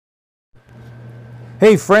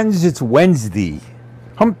Hey friends, it's Wednesday,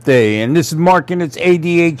 hump day, and this is Mark and it's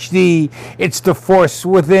ADHD. It's the force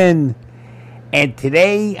within. And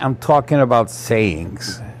today I'm talking about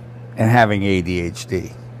sayings and having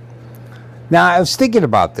ADHD. Now, I was thinking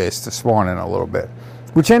about this morning a little bit,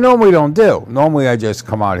 which I normally don't do. Normally I just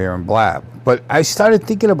come out here and blab. But I started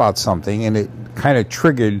thinking about something, and it kind of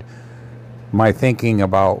triggered my thinking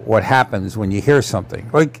about what happens when you hear something.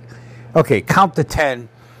 Like, okay, count to 10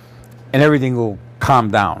 and everything will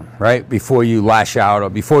calm down, right? Before you lash out or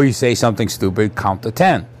before you say something stupid, count to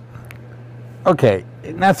 10. Okay,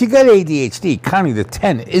 now if you got ADHD, counting to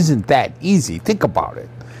 10 isn't that easy. Think about it.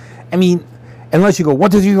 I mean, unless you go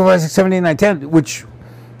 1, 2, 3, 4, 5, 6, 7, 8, 9, 10, which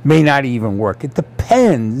may not even work. It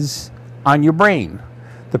depends on your brain.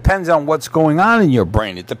 Depends on what's going on in your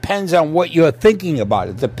brain. It depends on what you're thinking about.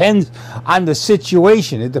 It depends on the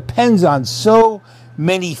situation. It depends on so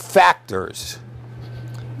many factors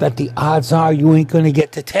that the odds are you ain't going to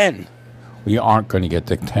get to 10. Well, you aren't going to get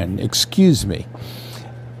to 10. Excuse me.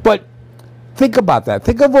 But think about that.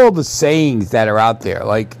 Think of all the sayings that are out there.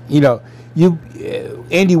 Like, Andy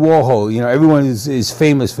Warhol, everyone is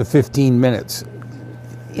famous for 15 minutes.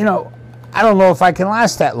 I don't know if I can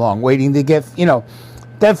last that long waiting to get,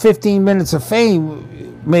 that 15 minutes of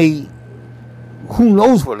fame who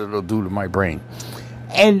knows what it'll do to my brain.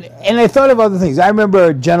 And I thought of other things. I remember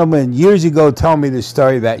a gentleman years ago telling me this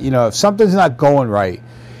story that, if something's not going right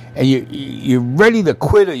and you're ready to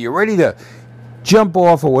quit or you're ready to jump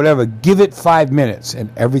off or whatever, give it 5 minutes and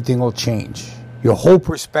everything will change. Your whole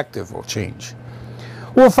perspective will change.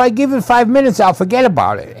 Well, if I give it 5 minutes, I'll forget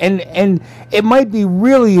about it. And it might be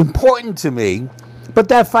really important to me, but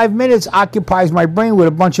that 5 minutes occupies my brain with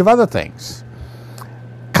a bunch of other things.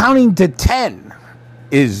 Counting to 10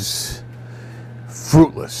 is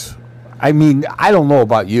fruitless. I mean, I don't know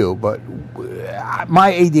about you, but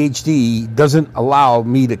my ADHD doesn't allow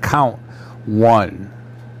me to count 1,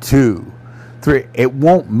 2, 3. It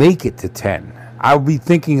won't make it to 10. I'll be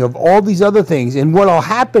thinking of all these other things, and what'll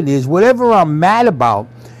happen is whatever I'm mad about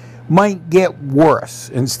might get worse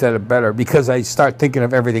instead of better because I start thinking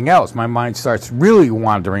of everything else. My mind starts really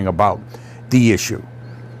wandering about the issue.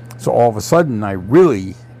 So all of a sudden,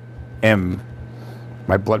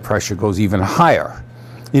 my blood pressure goes even higher.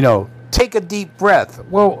 Take a deep breath.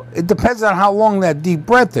 Well, it depends on how long that deep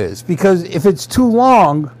breath is, because if it's too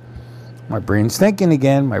long, my brain's thinking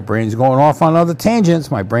again. My brain's going off on other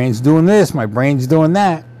tangents. My brain's doing this. My brain's doing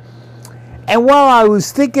that. And while I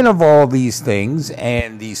was thinking of all these things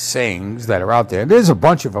and these sayings that are out there, there's a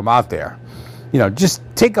bunch of them out there. Just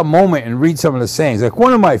take a moment and read some of the sayings. Like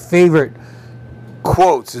one of my favorite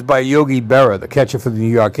quotes is by Yogi Berra, the catcher for the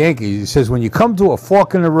New York Yankees. He says, "When you come to a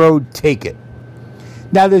fork in the road, take it."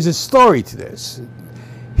 Now, there's a story to this.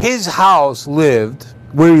 His house the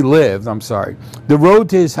road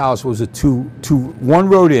to his house was one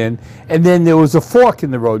road in, and then there was a fork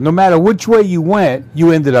in the road. No matter which way you went,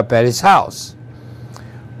 you ended up at his house.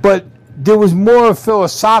 But there was more a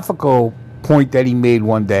philosophical point that he made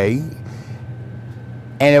one day,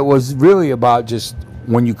 and it was really about just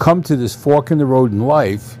when you come to this fork in the road in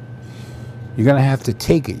life, you're going to have to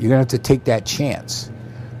take it. You're going to have to take that chance.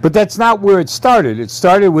 But that's not where it started. It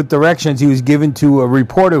started with directions he was given to a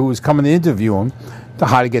reporter who was coming to interview him to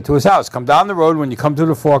how to get to his house. Come down the road. When you come to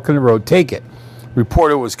the fork in the road, take it.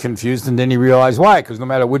 Reporter was confused, and then he realized why, because no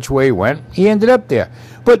matter which way he went, he ended up there.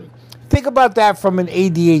 But think about that from an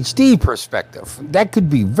ADHD perspective. That could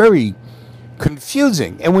be very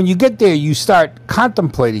confusing. And when you get there, you start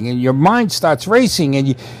contemplating, and your mind starts racing,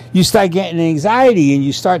 and you start getting anxiety, and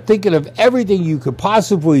you start thinking of everything you could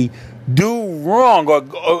possibly do wrong, or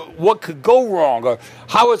what could go wrong, or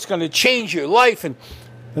how it's going to change your life. And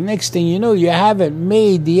the next thing you know, you haven't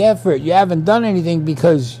made the effort. You haven't done anything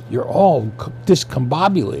because you're all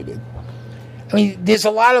discombobulated. I mean, there's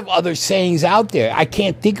a lot of other sayings out there. I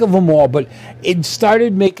can't think of them all, but it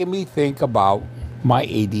started making me think about my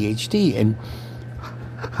ADHD and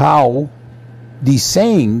how these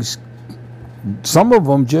sayings, some of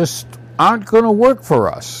them just aren't going to work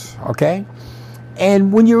for us, okay?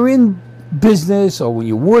 And when you're in business or when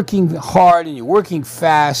you're working hard and you're working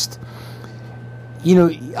fast,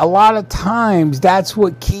 a lot of times that's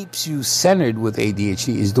what keeps you centered with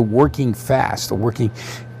ADHD is the working fast, the working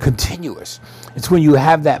continuous. It's when you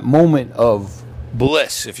have that moment of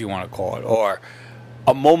bliss, if you want to call it, or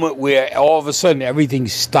a moment where all of a sudden everything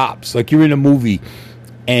stops. Like you're in a movie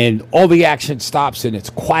and all the action stops and it's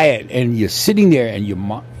quiet and you're sitting there and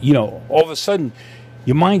all of a sudden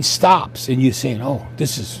your mind stops and you're saying, "Oh,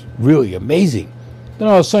 this is really amazing." Then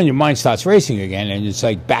all of a sudden your mind starts racing again and it's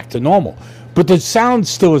like back to normal. But the sound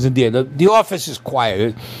still isn't there. The office is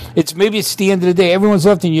quiet. Maybe it's the end of the day. Everyone's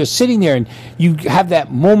left, and you're sitting there, and you have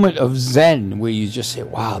that moment of zen where you just say,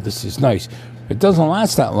 wow, this is nice. It doesn't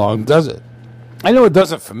last that long, does it? I know it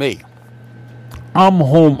doesn't for me. I'm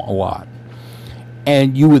home a lot.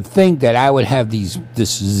 And you would think that I would have this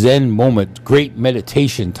zen moment, great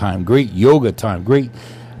meditation time, great yoga time,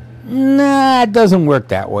 Nah, it doesn't work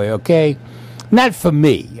that way, okay? Not for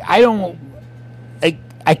me.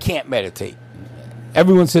 I can't meditate.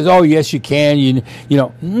 Everyone says, oh, yes, you can.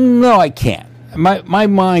 No, I can't. My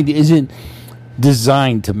mind isn't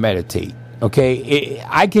designed to meditate, okay?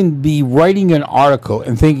 I can be writing an article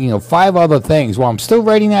and thinking of 5 other things while I'm still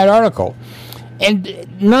writing that article. And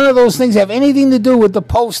none of those things have anything to do with the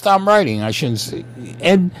post I'm writing, I shouldn't say.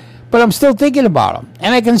 But I'm still thinking about them.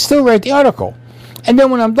 And I can still write the article. And then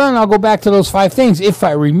when I'm done, I'll go back to those 5 things if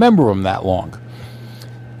I remember them that long.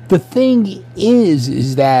 The thing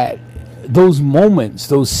is that those moments,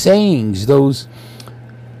 those sayings, those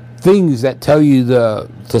things that tell you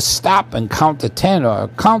to stop and count to 10 or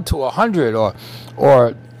count to 100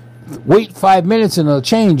 or wait 5 minutes and it'll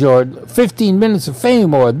change, or 15 minutes of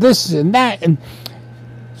fame, or this and that. And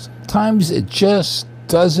sometimes it just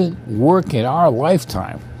doesn't work in our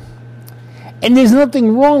lifetime. And there's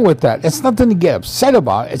nothing wrong with that. It's nothing to get upset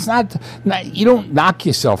about. It's not you don't knock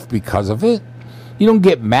yourself because of it. You don't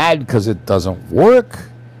get mad because it doesn't work.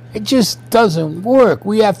 It just doesn't work.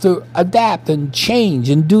 We have to adapt and change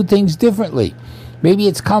and do things differently. Maybe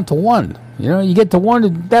it's count to 1. You get to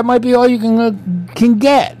 1, that might be all you can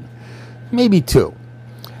get. Maybe 2.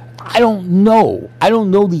 I don't know. I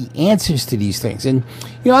don't know the answers to these things. And,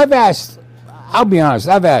 I'll be honest,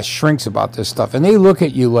 I've asked shrinks about this stuff, and they look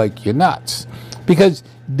at you like you're nuts because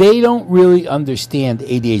they don't really understand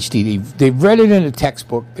ADHD. They've read it in a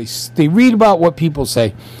textbook. They read about what people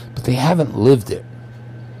say, but they haven't lived it.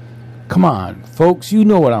 Come on, folks, you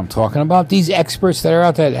know what I'm talking about. These experts that are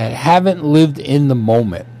out there that haven't lived in the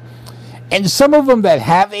moment. And some of them that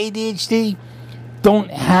have ADHD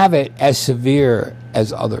don't have it as severe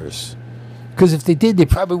as others. Because if they did, they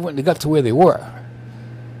probably wouldn't have got to where they were.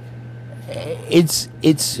 It's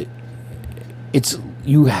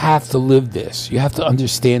you have to live this. You have to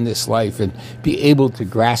understand this life and be able to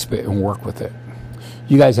grasp it and work with it.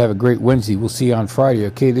 You guys have a great Wednesday. We'll see you on Friday,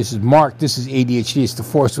 okay? This is Mark. This is ADHD. It's the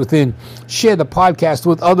Force Within. Share the podcast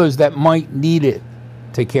with others that might need it.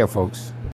 Take care, folks.